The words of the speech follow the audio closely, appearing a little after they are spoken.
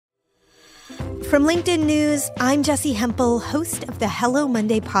From LinkedIn News, I'm Jessie Hempel, host of the Hello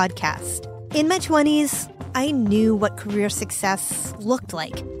Monday podcast. In my 20s, I knew what career success looked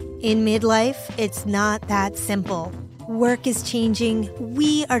like. In midlife, it's not that simple. Work is changing,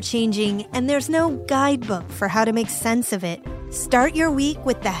 we are changing, and there's no guidebook for how to make sense of it. Start your week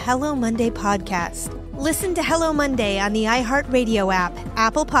with the Hello Monday podcast. Listen to Hello Monday on the iHeartRadio app,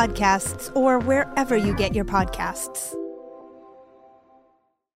 Apple Podcasts, or wherever you get your podcasts.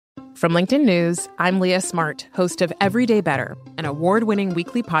 From LinkedIn News, I'm Leah Smart, host of Everyday Better, an award-winning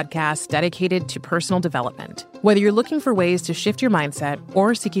weekly podcast dedicated to personal development. Whether you're looking for ways to shift your mindset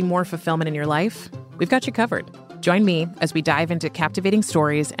or seeking more fulfillment in your life, we've got you covered. Join me as we dive into captivating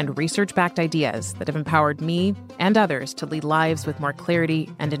stories and research-backed ideas that have empowered me and others to lead lives with more clarity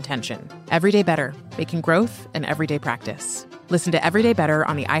and intention. Everyday Better, making growth an everyday practice. Listen to Everyday Better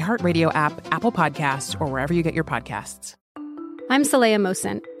on the iHeartRadio app, Apple Podcasts, or wherever you get your podcasts. I'm Saleha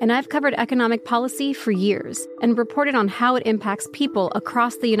Mohsin, and I've covered economic policy for years and reported on how it impacts people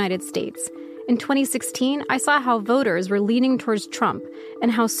across the United States. In 2016, I saw how voters were leaning towards Trump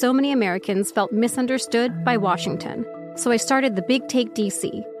and how so many Americans felt misunderstood by Washington. So I started The Big Take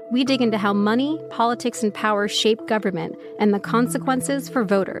DC. We dig into how money, politics, and power shape government and the consequences for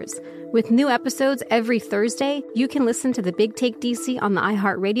voters. With new episodes every Thursday, you can listen to The Big Take DC on the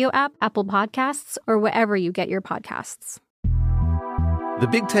iHeartRadio app, Apple Podcasts, or wherever you get your podcasts. The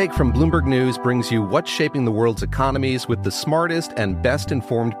Big Take from Bloomberg News brings you what's shaping the world's economies with the smartest and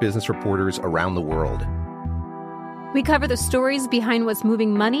best-informed business reporters around the world. We cover the stories behind what's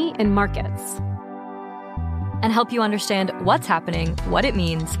moving money and markets. And help you understand what's happening, what it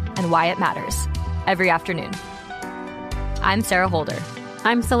means, and why it matters. Every afternoon. I'm Sarah Holder.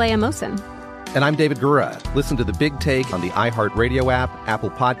 I'm Saleha Mohsin. And I'm David Gura. Listen to The Big Take on the iHeartRadio app,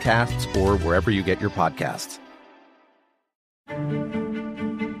 Apple Podcasts, or wherever you get your podcasts.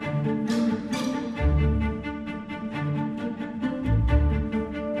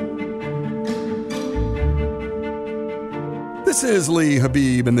 This is Lee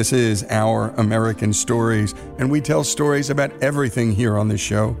Habib, and this is Our American Stories, and we tell stories about everything here on this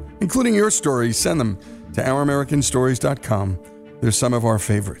show, including your stories. Send them to ouramericanstories.com. They're some of our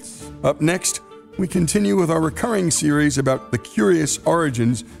favorites. Up next, we continue with our recurring series about the curious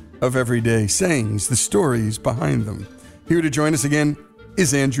origins of everyday sayings, the stories behind them. Here to join us again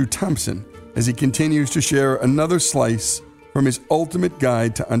is Andrew Thompson, as he continues to share another slice from his ultimate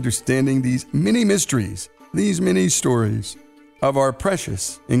guide to understanding these mini mysteries, these mini stories of our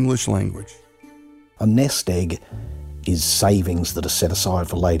precious English language. A nest egg is savings that are set aside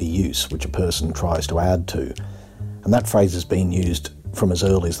for later use, which a person tries to add to. And that phrase has been used from as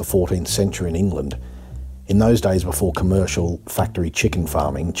early as the 14th century in England. In those days before commercial factory chicken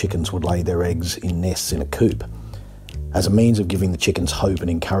farming, chickens would lay their eggs in nests in a coop. As a means of giving the chickens hope and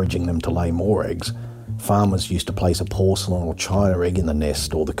encouraging them to lay more eggs, farmers used to place a porcelain or china egg in the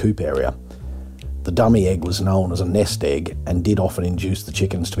nest or the coop area. The dummy egg was known as a nest egg and did often induce the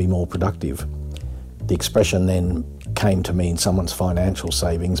chickens to be more productive. The expression then came to mean someone's financial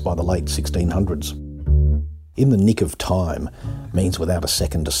savings by the late 1600s. In the nick of time means without a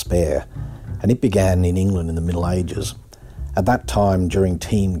second to spare, and it began in England in the Middle Ages. At that time, during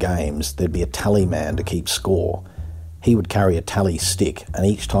team games, there'd be a tally man to keep score. He would carry a tally stick, and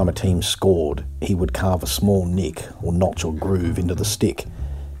each time a team scored, he would carve a small nick or notch or groove into the stick.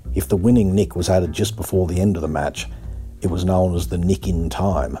 If the winning nick was added just before the end of the match, it was known as the nick in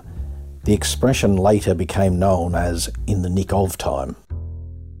time. The expression later became known as in the nick of time.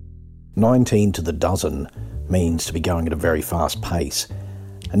 19 to the dozen means to be going at a very fast pace,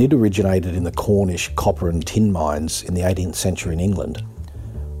 and it originated in the Cornish copper and tin mines in the 18th century in England.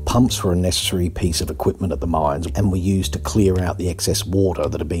 Pumps were a necessary piece of equipment at the mines and were used to clear out the excess water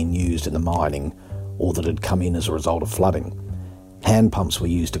that had been used in the mining or that had come in as a result of flooding. Hand pumps were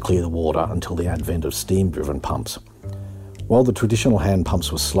used to clear the water until the advent of steam-driven pumps. While the traditional hand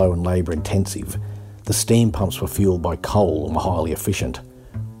pumps were slow and labour-intensive, the steam pumps were fueled by coal and were highly efficient.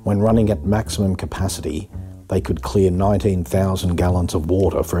 When running at maximum capacity, they could clear 19,000 gallons of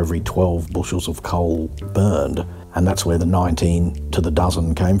water for every 12 bushels of coal burned, and that's where the 19 to the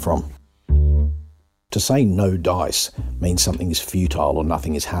dozen came from. To say no dice means something is futile or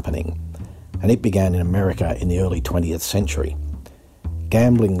nothing is happening, and it began in America in the early 20th century.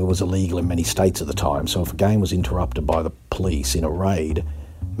 Gambling was illegal in many states at the time, so if a game was interrupted by the police in a raid,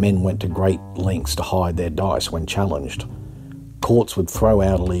 men went to great lengths to hide their dice when challenged. Courts would throw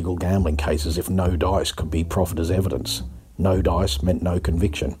out illegal gambling cases if no dice could be proffered as evidence. No dice meant no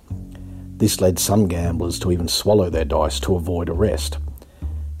conviction. This led some gamblers to even swallow their dice to avoid arrest.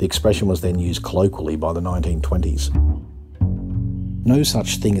 The expression was then used colloquially by the 1920s. No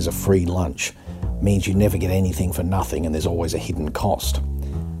such thing as a free lunch means you never get anything for nothing and there's always a hidden cost.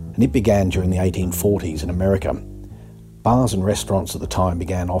 And it began during the 1840s in America. Bars and restaurants at the time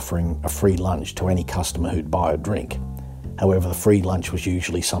began offering a free lunch to any customer who'd buy a drink. However, the free lunch was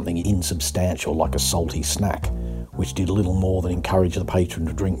usually something insubstantial like a salty snack, which did little more than encourage the patron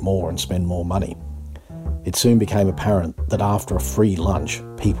to drink more and spend more money. It soon became apparent that after a free lunch,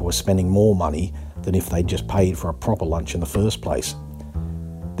 people were spending more money than if they'd just paid for a proper lunch in the first place.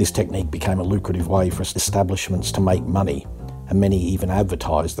 This technique became a lucrative way for establishments to make money, and many even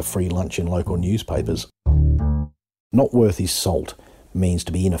advertised the free lunch in local newspapers. Not worth his salt means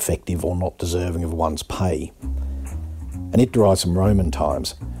to be ineffective or not deserving of one's pay. And it derives from Roman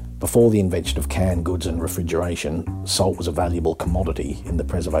times. Before the invention of canned goods and refrigeration, salt was a valuable commodity in the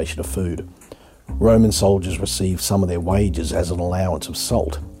preservation of food. Roman soldiers received some of their wages as an allowance of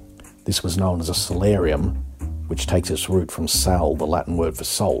salt. This was known as a salarium, which takes its root from sal, the Latin word for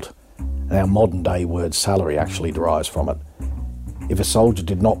salt, and our modern-day word salary actually derives from it. If a soldier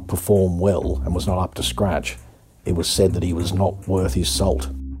did not perform well and was not up to scratch, it was said that he was not worth his salt.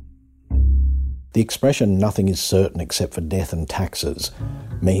 The expression "nothing is certain except for death and taxes"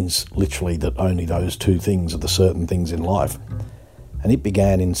 means literally that only those two things are the certain things in life. And it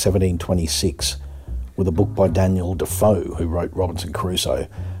began in 1726 with a book by Daniel Defoe, who wrote Robinson Crusoe,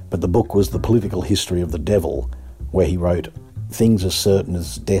 but the book was The Political History of the Devil, where he wrote, "Things as certain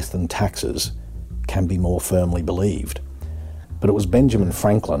as death and taxes can be more firmly believed." But it was Benjamin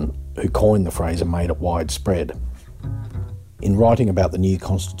Franklin who coined the phrase and made it widespread. In writing about the new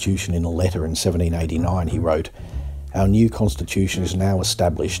constitution in a letter in 1789, he wrote, "Our new constitution is now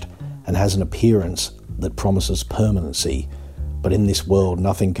established and has an appearance that promises permanency, but in this world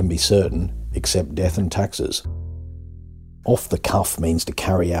nothing can be certain except death and taxes." Off the cuff means to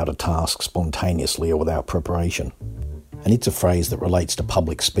carry out a task spontaneously or without preparation. And it's a phrase that relates to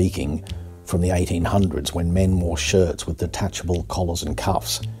public speaking from the 1800s, when men wore shirts with detachable collars and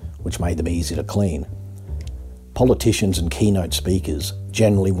cuffs, which made them easy to clean. Politicians and keynote speakers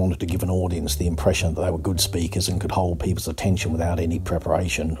generally wanted to give an audience the impression that they were good speakers and could hold people's attention without any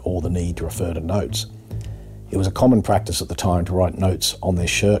preparation or the need to refer to notes. It was a common practice at the time to write notes on their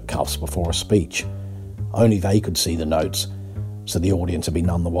shirt cuffs before a speech. Only they could see the notes, so the audience would be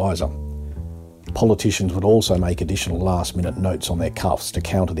none the wiser. Politicians would also make additional last-minute notes on their cuffs to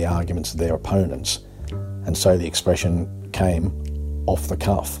counter the arguments of their opponents, and so the expression came off the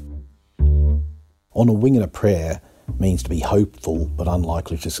cuff. On a wing and a prayer means to be hopeful but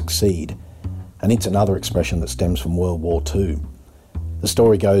unlikely to succeed, and it's another expression that stems from World War II. The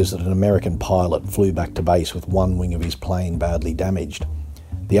story goes that an American pilot flew back to base with one wing of his plane badly damaged.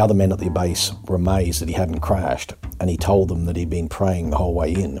 The other men at the base were amazed that he hadn't crashed, and he told them that he'd been praying the whole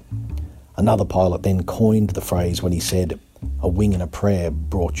way in. Another pilot then coined the phrase when he said, "A wing and a prayer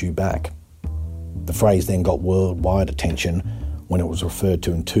brought you back." The phrase then got worldwide attention when it was referred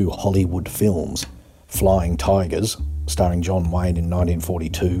to in two Hollywood films, Flying Tigers, starring John Wayne in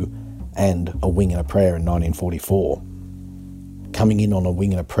 1942, and A Wing and a Prayer in 1944. Coming in on a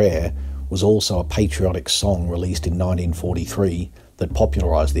Wing and a Prayer was also a patriotic song released in 1943 that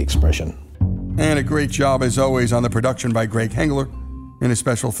popularised the expression. And a great job, as always, on the production by Greg Hengler. And a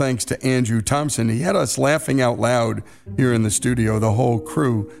special thanks to Andrew Thompson. He had us laughing out loud here in the studio, the whole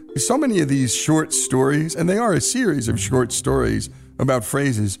crew. So many of these short stories, and they are a series of short stories about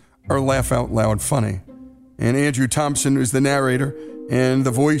phrases, are laugh out loud funny. And Andrew Thompson is the narrator and the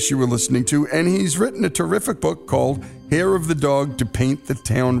voice you were listening to, and he's written a terrific book called Hair of the Dog to Paint the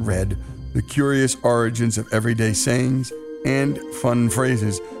Town Red, The Curious Origins of Everyday Sayings and Fun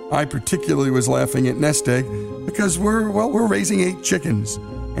Phrases. I particularly was laughing at Nest Egg because we're raising 8 chickens.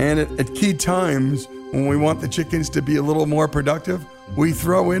 And at key times, when we want the chickens to be a little more productive, we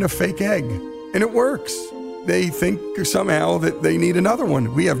throw in a fake egg. And it works. They think somehow that they need another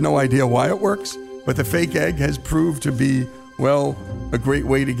one. We have no idea why it works, but the fake egg has proved to be, well, a great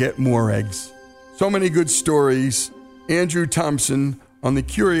way to get more eggs. So many good stories. Andrew Thompson on the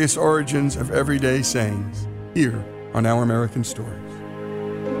curious origins of everyday sayings, here on Our American Stories.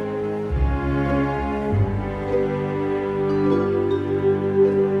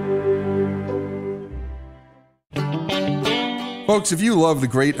 Folks, if you love the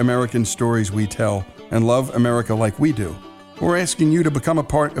great American stories we tell and love America like we do, we're asking you to become a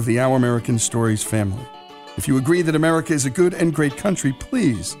part of the Our American Stories family. If you agree that America is a good and great country,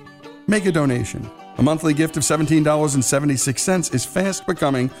 please make a donation. A monthly gift of $17.76 is fast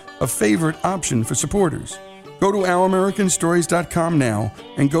becoming a favorite option for supporters. Go to OurAmericanStories.com now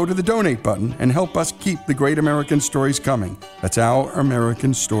and go to the donate button and help us keep the great American stories coming. That's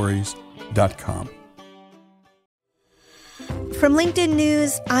OurAmericanStories.com. From LinkedIn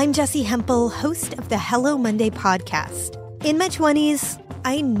News, I'm Jessie Hempel, host of the Hello Monday podcast. In my 20s,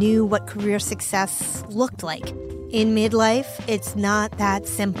 I knew what career success looked like. In midlife, it's not that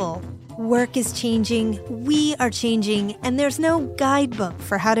simple. Work is changing, we are changing, and there's no guidebook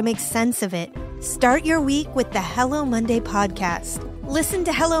for how to make sense of it. Start your week with the Hello Monday podcast. Listen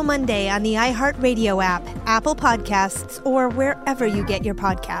to Hello Monday on the iHeartRadio app, Apple Podcasts, or wherever you get your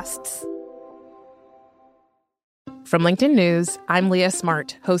podcasts. From LinkedIn News, I'm Leah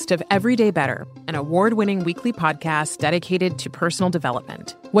Smart, host of Everyday Better, an award-winning weekly podcast dedicated to personal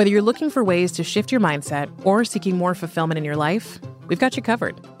development. Whether you're looking for ways to shift your mindset or seeking more fulfillment in your life, we've got you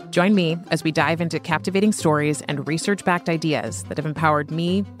covered. Join me as we dive into captivating stories and research-backed ideas that have empowered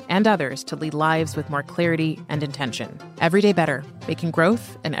me and others to lead lives with more clarity and intention. Everyday Better, making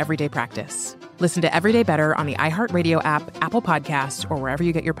growth an everyday practice. Listen to Everyday Better on the iHeartRadio app, Apple Podcasts, or wherever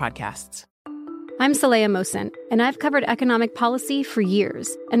you get your podcasts. I'm Saleha Mohsin, and I've covered economic policy for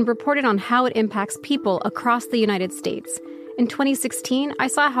years and reported on how it impacts people across the United States. In 2016, I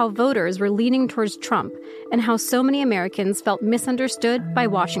saw how voters were leaning towards Trump and how so many Americans felt misunderstood by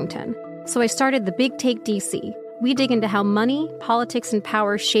Washington. So I started The Big Take DC. We dig into how money, politics, and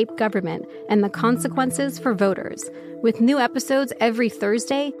power shape government and the consequences for voters. With new episodes every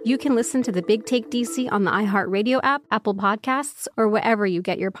Thursday, you can listen to The Big Take DC on the iHeartRadio app, Apple Podcasts, or wherever you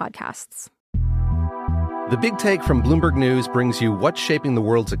get your podcasts. The Big Take from Bloomberg News brings you what's shaping the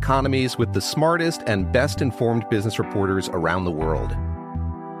world's economies with the smartest and best-informed business reporters around the world.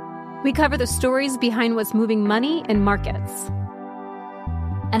 We cover the stories behind what's moving money and markets.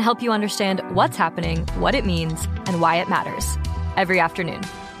 And help you understand what's happening, what it means, and why it matters. Every afternoon.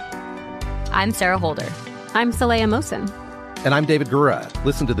 I'm Sarah Holder. I'm Saleha Mohsin. And I'm David Gura.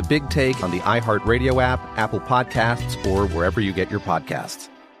 Listen to The Big Take on the iHeartRadio app, Apple Podcasts, or wherever you get your podcasts.